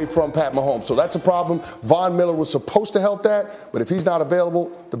takeaway from Pat Mahomes. So that's a problem. Von Miller was supposed to help that, but if he's not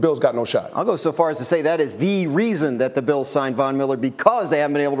available, the Bills got no shot. I'll go so far as to say that is the reason that the Bills signed Von Miller, because they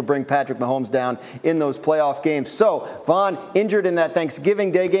haven't been able to bring Patrick Mahomes down in those playoff games. So Von injured in that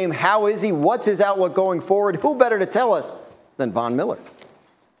Thanksgiving Day game. How is he? What's his outlook going forward? Who better to tell us than Von Miller?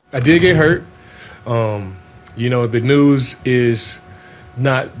 I did get hurt. The news is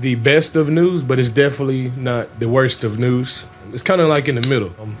not the best of news, but it's definitely not the worst of news. It's kind of like in the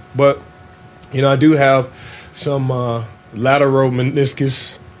middle. But I do have some lateral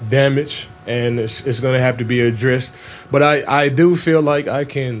meniscus damage, and it's going to have to be addressed. But I do feel like I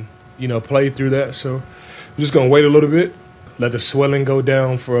can, play through that. So I'm just going to wait a little bit, let the swelling go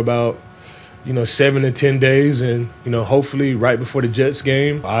down for about 7 to 10 days, and hopefully right before the Jets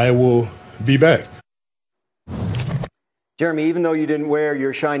game, I will be back. Jeremy, even though you didn't wear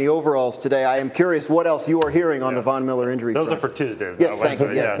your shiny overalls today, I am curious what else you are hearing on the Von Miller injury front. Those are for Tuesdays. Yes, thank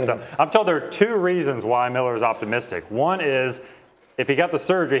you. Yeah. So I'm told there are 2 reasons why Miller is optimistic. One is if he got the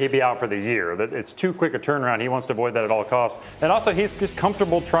surgery, he'd be out for the year. It's too quick a turnaround. He wants to avoid that at all costs. And also, he's just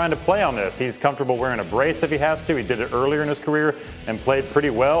comfortable trying to play on this. He's comfortable wearing a brace if he has to. He did it earlier in his career and played pretty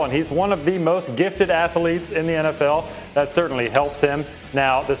well. And he's one of the most gifted athletes in the NFL. That certainly helps him.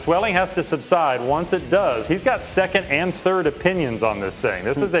 Now, the swelling has to subside. Once it does, he's got second and third opinions on this thing.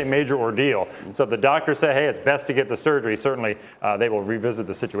 This is a major ordeal. So if the doctors say, hey, it's best to get the surgery, certainly they will revisit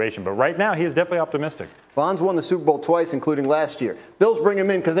the situation. But right now, he is definitely optimistic. Von's won the Super Bowl twice, including last year. Bills bring him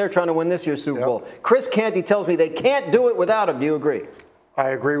in because they're trying to win this year's Super Bowl. Chris Canty tells me they can't do it without him. Do you agree? I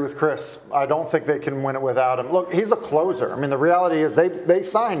agree with Chris. I don't think they can win it without him. Look, he's a closer. I mean, the reality is they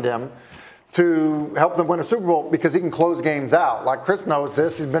signed him to help them win a Super Bowl because he can close games out. Like Chris knows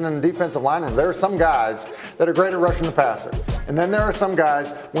this. He's been in the defensive line room. There are some guys that are great at rushing the passer. And then there are some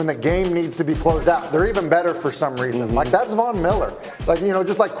guys, when the game needs to be closed out, they're even better for some reason. Like that's Von Miller. Like,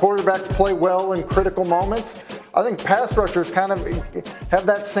 just like quarterbacks play well in critical moments, I think pass rushers kind of have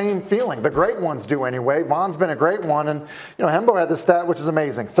that same feeling. The great ones do anyway. Von's been a great one. And, Hembo had this stat, which is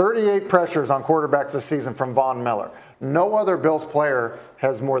amazing. 38 pressures on quarterbacks this season from Von Miller. No other Bills player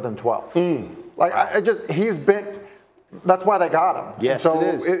has more than 12. That's why they got him. Yes, so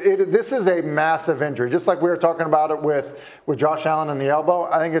it is. This is a massive injury. Just like we were talking about it with Josh Allen and the elbow,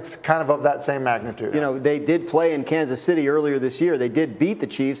 I think it's kind of that same magnitude. They did play in Kansas City earlier this year. They did beat the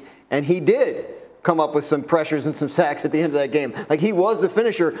Chiefs, and he did come up with some pressures and some sacks at the end of that game. Like he was the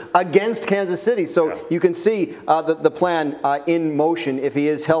finisher against Kansas City. So you can see the plan in motion if he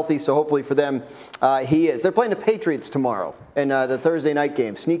is healthy. So hopefully for them, he is. They're playing the Patriots tomorrow in the Thursday night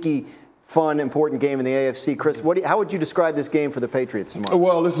game. Sneaky, fun, important game in the AFC. Chris, how would you describe this game for the Patriots tomorrow?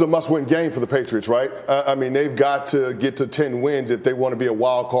 Well, this is a must-win game for the Patriots, right? I mean, they've got to get to 10 wins if they want to be a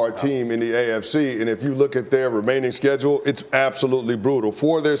wild-card team in the AFC. And if you look at their remaining schedule, it's absolutely brutal.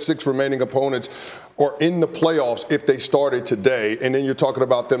 4 of their 6 remaining opponents are in the playoffs if they started today. And then you're talking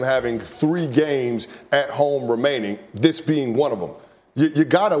about them having 3 games at home remaining, this being one of them. You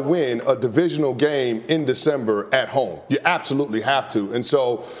got to win a divisional game in December at home. You absolutely have to. And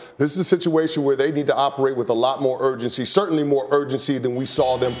so this is a situation where they need to operate with a lot more urgency, certainly more urgency than we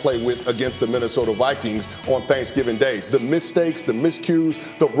saw them play with against the Minnesota Vikings on Thanksgiving Day. The mistakes, the miscues,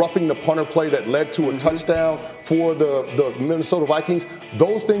 the roughing the punter play that led to a touchdown for the Minnesota Vikings,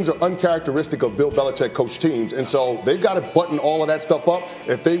 those things are uncharacteristic of Bill Belichick coach teams. And so they've got to button all of that stuff up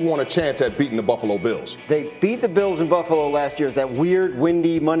if they want a chance at beating the Buffalo Bills. They beat the Bills in Buffalo last year as that weird,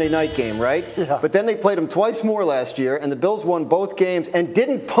 windy Monday night game, right? Yeah. But then they played them twice more last year, and the Bills won both games and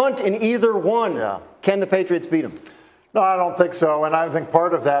didn't punt in either one. Yeah. Can the Patriots beat them? No, I don't think so. And I think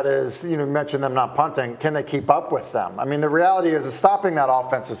part of that is, you mentioned them not punting. Can they keep up with them? I mean, the reality is stopping that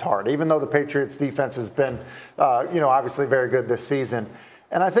offense is hard, even though the Patriots defense has been, obviously very good this season.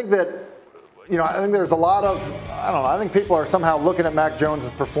 And I think that, I think there's a lot of, I think people are somehow looking at Mac Jones'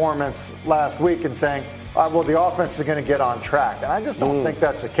 performance last week and saying, well, the offense is going to get on track. And I just don't think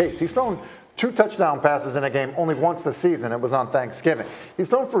that's the case. He's thrown 2 touchdown passes in a game only once this season. It was on Thanksgiving. He's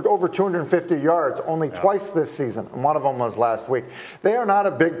thrown for over 250 yards only twice this season, and one of them was last week. They are not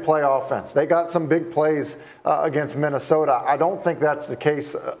a big play offense. They got some big plays against Minnesota. I don't think that's the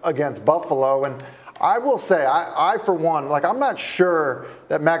case against Buffalo. And I will say, I for one, I'm not sure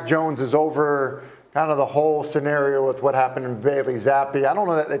that Mac Jones is over kind of the whole scenario with what happened in Bailey Zappi. I don't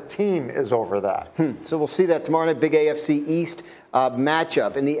know that the team is over that. So we'll see that tomorrow night, big AFC East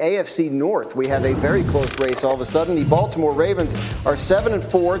matchup. In the AFC North, we have a very close race all of a sudden. The Baltimore Ravens are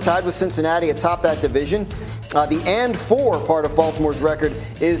 7-4, tied with Cincinnati atop that division. The and 4 part of Baltimore's record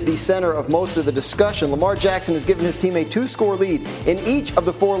is the center of most of the discussion. Lamar Jackson has given his team a 2-score lead in each of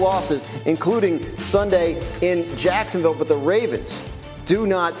the 4 losses, including Sunday in Jacksonville. But the Ravens do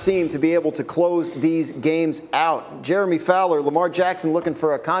not seem to be able to close these games out. Jeremy Fowler, Lamar Jackson looking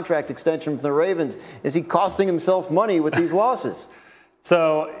for a contract extension from the Ravens. Is he costing himself money with these losses?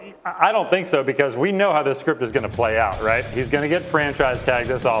 So I don't think so, because we know how this script is going to play out, right? He's going to get franchise tagged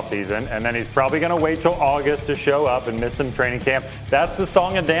this offseason, and then he's probably going to wait till August to show up and miss some training camp. That's the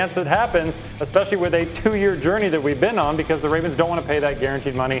song and dance that happens, especially with a 2-year journey that we've been on, because the Ravens don't want to pay that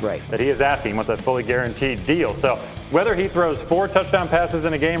guaranteed money that he is asking. He wants that fully guaranteed deal. So whether he throws 4 touchdown passes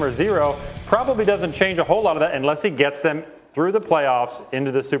in a game or 0 probably doesn't change a whole lot of that unless he gets them through the playoffs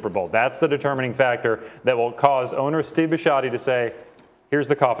into the Super Bowl. That's the determining factor that will cause owner Steve Bisciotti to say, here's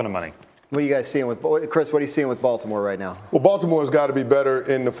the coffin of money. What are you guys seeing with Chris? What are you seeing with Baltimore right now? Well, Baltimore's got to be better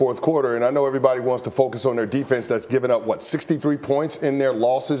in the fourth quarter, and I know everybody wants to focus on their defense that's given up 63 points in their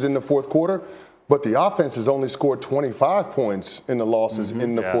losses in the fourth quarter, but the offense has only scored 25 points in the losses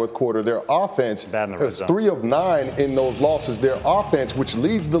in the fourth quarter. Their offense is 3 of 9 in those losses. Their offense, which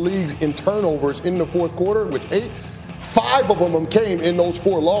leads the league in turnovers in the fourth quarter with 8, 5 of them came in those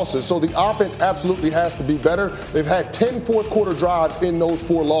 4 losses. So the offense absolutely has to be better. They've had 10 fourth-quarter drives in those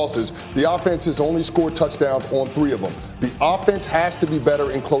 4 losses. The offense has only scored touchdowns on 3 of them. The offense has to be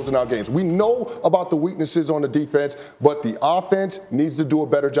better in closing out games. We know about the weaknesses on the defense, but the offense needs to do a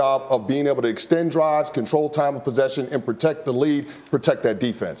better job of being able to extend drives, control time of possession, and protect the lead, protect that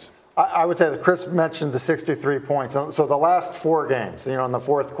defense. I would say that Chris mentioned the 63 points. So the last 4 games, in the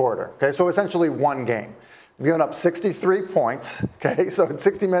fourth quarter. Okay, so essentially 1 game. We've given up 63 points, okay? So it's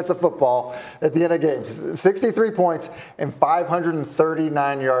 60 minutes of football at the end of games. 63 points and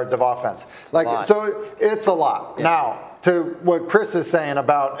 539 yards of offense. So it's a lot. Yeah. Now, to what Chris is saying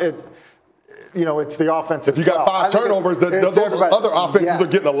about it, it's the offense. If you got 5 turnovers, those other offenses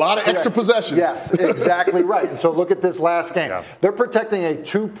are getting a lot of extra possessions. Yes, exactly right. And so look at this last game. Yeah. They're protecting a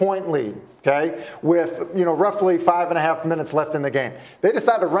 2-point lead, okay, with, roughly 5.5 minutes left in the game. They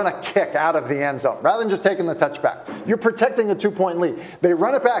decide to run a kick out of the end zone rather than just taking the touchback. You're protecting a 2-point lead. They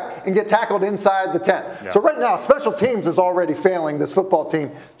run it back and get tackled inside the 10. Yeah. So right now, special teams is already failing this football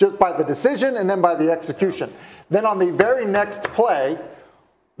team just by the decision and then by the execution. Then on the very next play,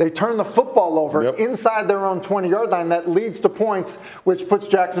 they turn the football over inside their own 20-yard line. That leads to points, which puts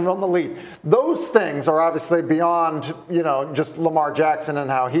Jacksonville in the lead. Those things are obviously beyond, just Lamar Jackson and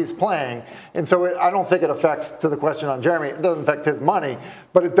how he's playing. And so I don't think it affects, to the question on Jeremy, it doesn't affect his money,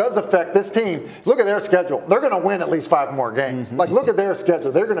 but it does affect this team. Look at their schedule. They're going to win at least 5 more games. Mm-hmm. Look at their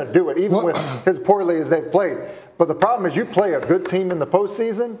schedule. They're going to do it, even with as poorly as they've played. But the problem is you play a good team in the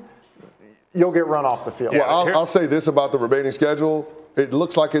postseason, you'll get run off the field. Well, I'll say this about the remaining schedule. It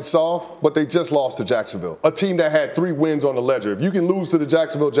looks like it's soft, but they just lost to Jacksonville, a team that had 3 wins on the ledger. If you can lose to the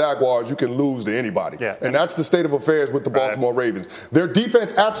Jacksonville Jaguars, you can lose to anybody. Yeah. And that's the state of affairs with the Baltimore Ravens. Their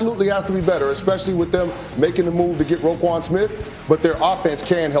defense absolutely has to be better, especially with them making the move to get Roquan Smith, but their offense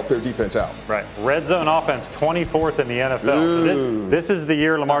can help their defense out. Right. Red zone offense, 24th in the NFL. So this is the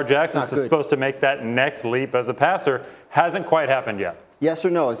year Lamar Jackson is supposed to make that next leap as a passer. Hasn't quite happened yet. Yes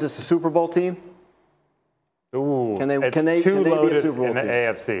or no? Is this a Super Bowl team? Ooh, can they be a Super Bowl in the team?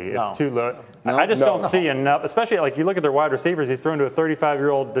 AFC. No. It's too low. No, I just don't see enough, especially you look at their wide receivers. He's thrown to a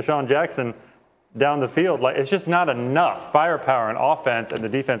 35-year-old Deshaun Jackson down the field. It's just not enough firepower and offense, and the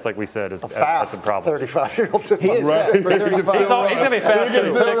defense, like we said, is that's a problem. 35-year-old. He is fast for 35. He's going to be fast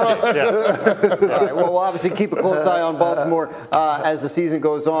too. All right. Well, we'll obviously keep a close eye on Baltimore as the season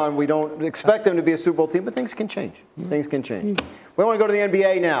goes on. We don't expect them to be a Super Bowl team, but things can change. Things can change. We want to go to the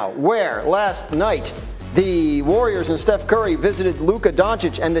NBA now, where last night the Warriors and Steph Curry visited Luka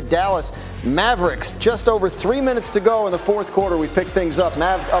Doncic and the Dallas Mavericks. Just over 3 minutes to go in the fourth quarter. We pick things up.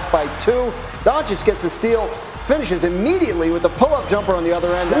 Mavs up by 2. Doncic gets the steal, finishes immediately with a pull-up jumper on the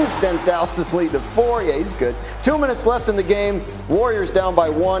other end. That extends Dallas' lead to 4. Yeah, he's good. 2 minutes left in the game. Warriors down by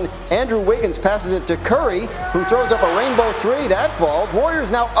 1. Andrew Wiggins passes it to Curry, who throws up a rainbow 3. That falls.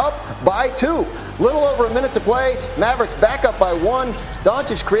 Warriors now up by 2. Little over a minute to play. Mavericks back up by 1.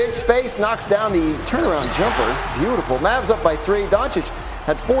 Doncic creates space, knocks down the turnaround jumper. Beautiful. Mavs up by 3. Doncic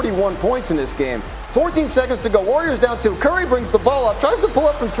had 41 points in this game. 14 seconds to go. Warriors down 2. Curry brings the ball up, tries to pull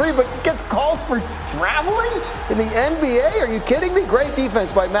up from 3, but gets called for traveling in the NBA? Are you kidding me? Great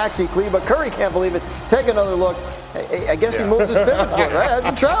defense by Maxi Kleber. Curry can't believe it. Take another look. I guess he moves his pivot foot, right? That's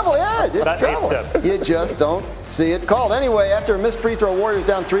a travel, it's travel. You just don't see it called. Anyway, after a missed free throw, Warriors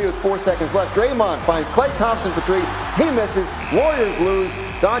down 3 with 4 seconds left. Draymond finds Klay Thompson for 3. He misses. Warriors lose.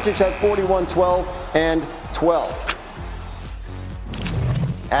 Doncic had 41, 12, and 12.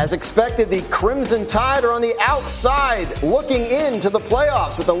 As expected, the Crimson Tide are on the outside looking into the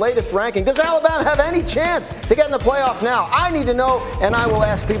playoffs with the latest ranking. Does Alabama have any chance to get in the playoff now? I need to know, and I will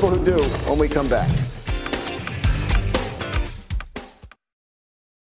ask people who do when we come back.